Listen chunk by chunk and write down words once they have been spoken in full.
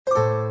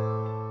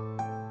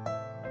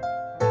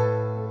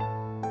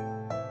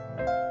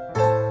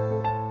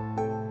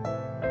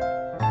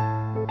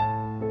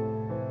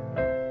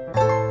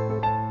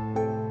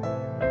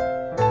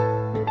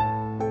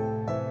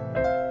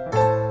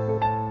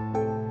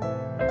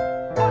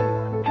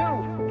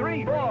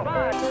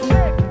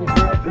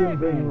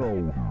Bean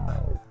rolled.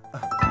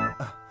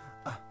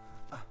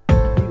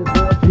 See this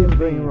boy Jim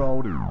Bean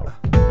rolled.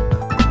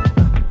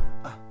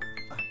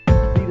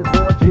 See this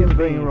boy Jim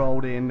Bean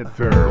rolled in the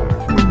town.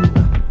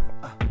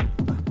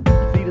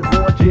 See this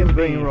boy Jim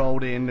Bean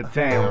rolled in the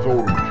town.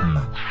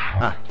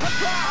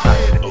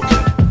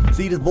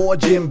 See this boy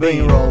Jim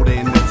Bean rolled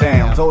in the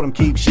town. Told him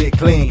keep shit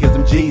clean cause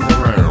them G's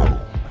around.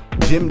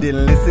 Jim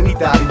didn't listen, he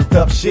thought he was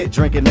tough shit,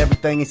 drinking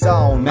everything he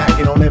saw,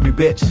 macking on every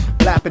bitch,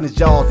 flapping his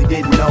jaws, he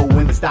didn't know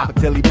when to stop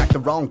until he backed the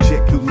wrong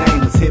chick whose name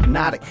was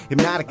Hypnotic.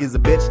 Hypnotic is a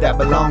bitch that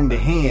belonged to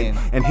Hen,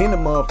 and Hen a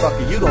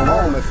motherfucker you don't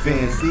wanna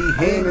offend. See,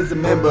 Hen is a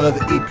member of the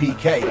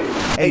EPK,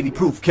 80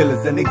 proof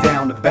killers and they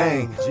down to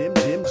bang. Jim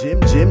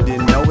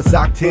didn't know it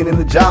socked Hen in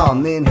the jaw,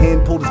 and then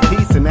Hen pulled his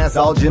piece and that's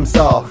all Jim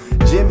saw.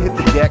 Jim hit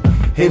the deck,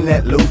 Hen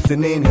let loose,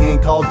 and then Hen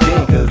called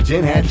Jim cause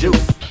Jim had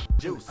juice.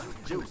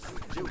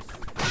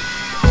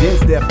 Jim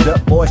stepped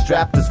up, boy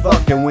strapped as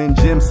fuck, and when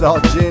Jim saw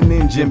Jim,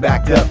 then Jim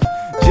backed up.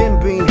 Jim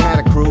Bean had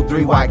a crew,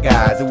 3 white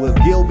guys. It was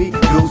Gilby,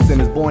 Goose, and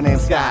his boy named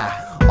Sky.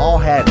 All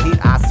had heat,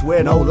 I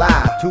swear no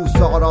lie. 2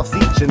 sawed-offs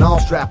each and all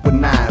strapped with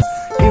knives.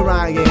 Here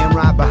I am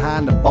right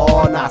behind the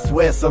bar, and I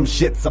swear some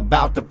shit's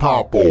about to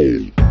pop.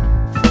 See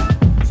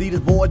this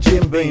boy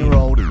Jim Bean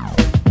rolled.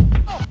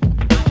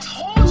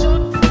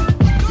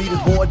 See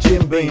this boy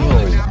Jim Bean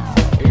rolled.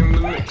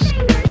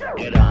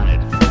 Get on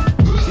it.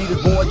 See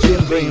this boy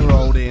Jim Bean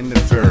rolled in the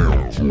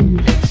town.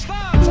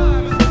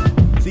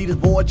 See this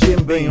boy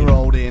Jim Bean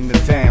rolled in the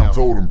town.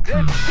 Told him.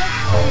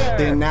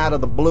 Then out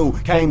of the blue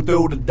came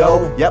through the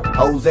door. Yep,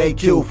 Jose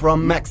Q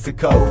from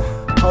Mexico.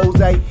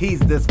 Jose, he's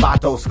this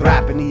vato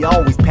scrap, and he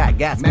always pack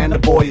gas. Man, the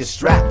boy is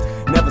strapped.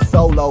 Never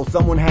solo,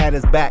 someone had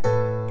his back.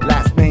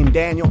 Last name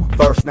Daniel,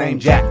 first name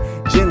Jack.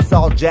 Jim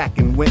saw Jack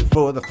and went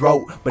for the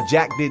throat, but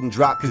Jack didn't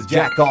drop cause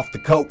Jack off the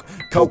coke.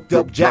 Coked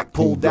up Jack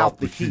pulled out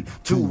the heat,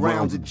 2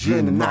 rounds of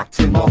gin and knocked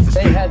him off his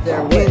feet.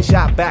 Then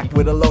shot back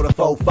with a load of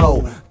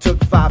fofo.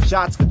 Took 5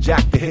 shots for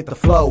Jack to hit the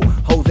flow.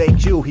 Jose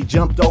Q, he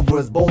jumped over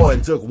his boy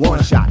and took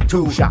 1 shot,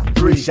 2 shot,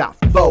 3 shot,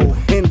 4.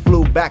 Hen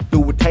flew back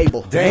through a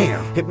table.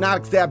 Damn.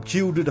 Hypnotic stabbed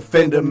Q to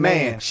defend her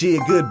man. She a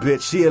good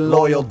bitch, she a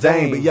loyal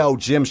dame. But yo,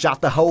 Jim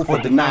shot the hoe for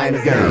denying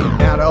his game.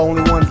 Now the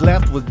only ones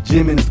left was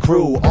Jim and his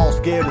crew. All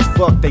scared as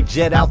fuck, they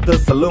jet out the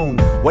saloon.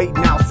 Waiting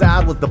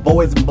outside was the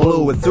boys in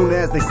blue. As soon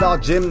as they saw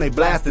Jim, they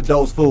blasted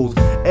those fools.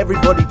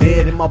 Everybody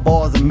dead and my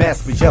bar's a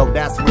mess. But yo,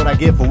 that's what I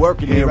get for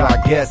working here, I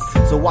guess.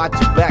 So watch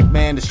your back,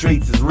 man, the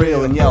streets is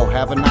real. And yo,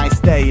 have a nice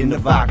day in the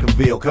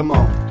Vodkaville. Come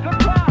on.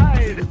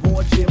 See this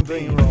boy Jim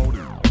Bean rolled.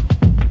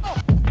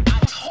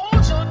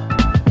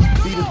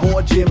 See this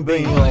boy Jim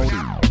Bean rolled.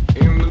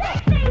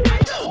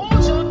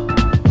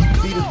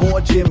 See this boy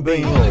Jim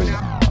Bean rolled.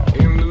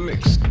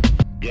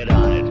 Get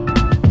on it.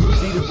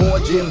 See the boy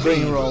Jim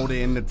Bean rolled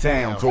in the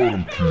town. Told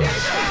him.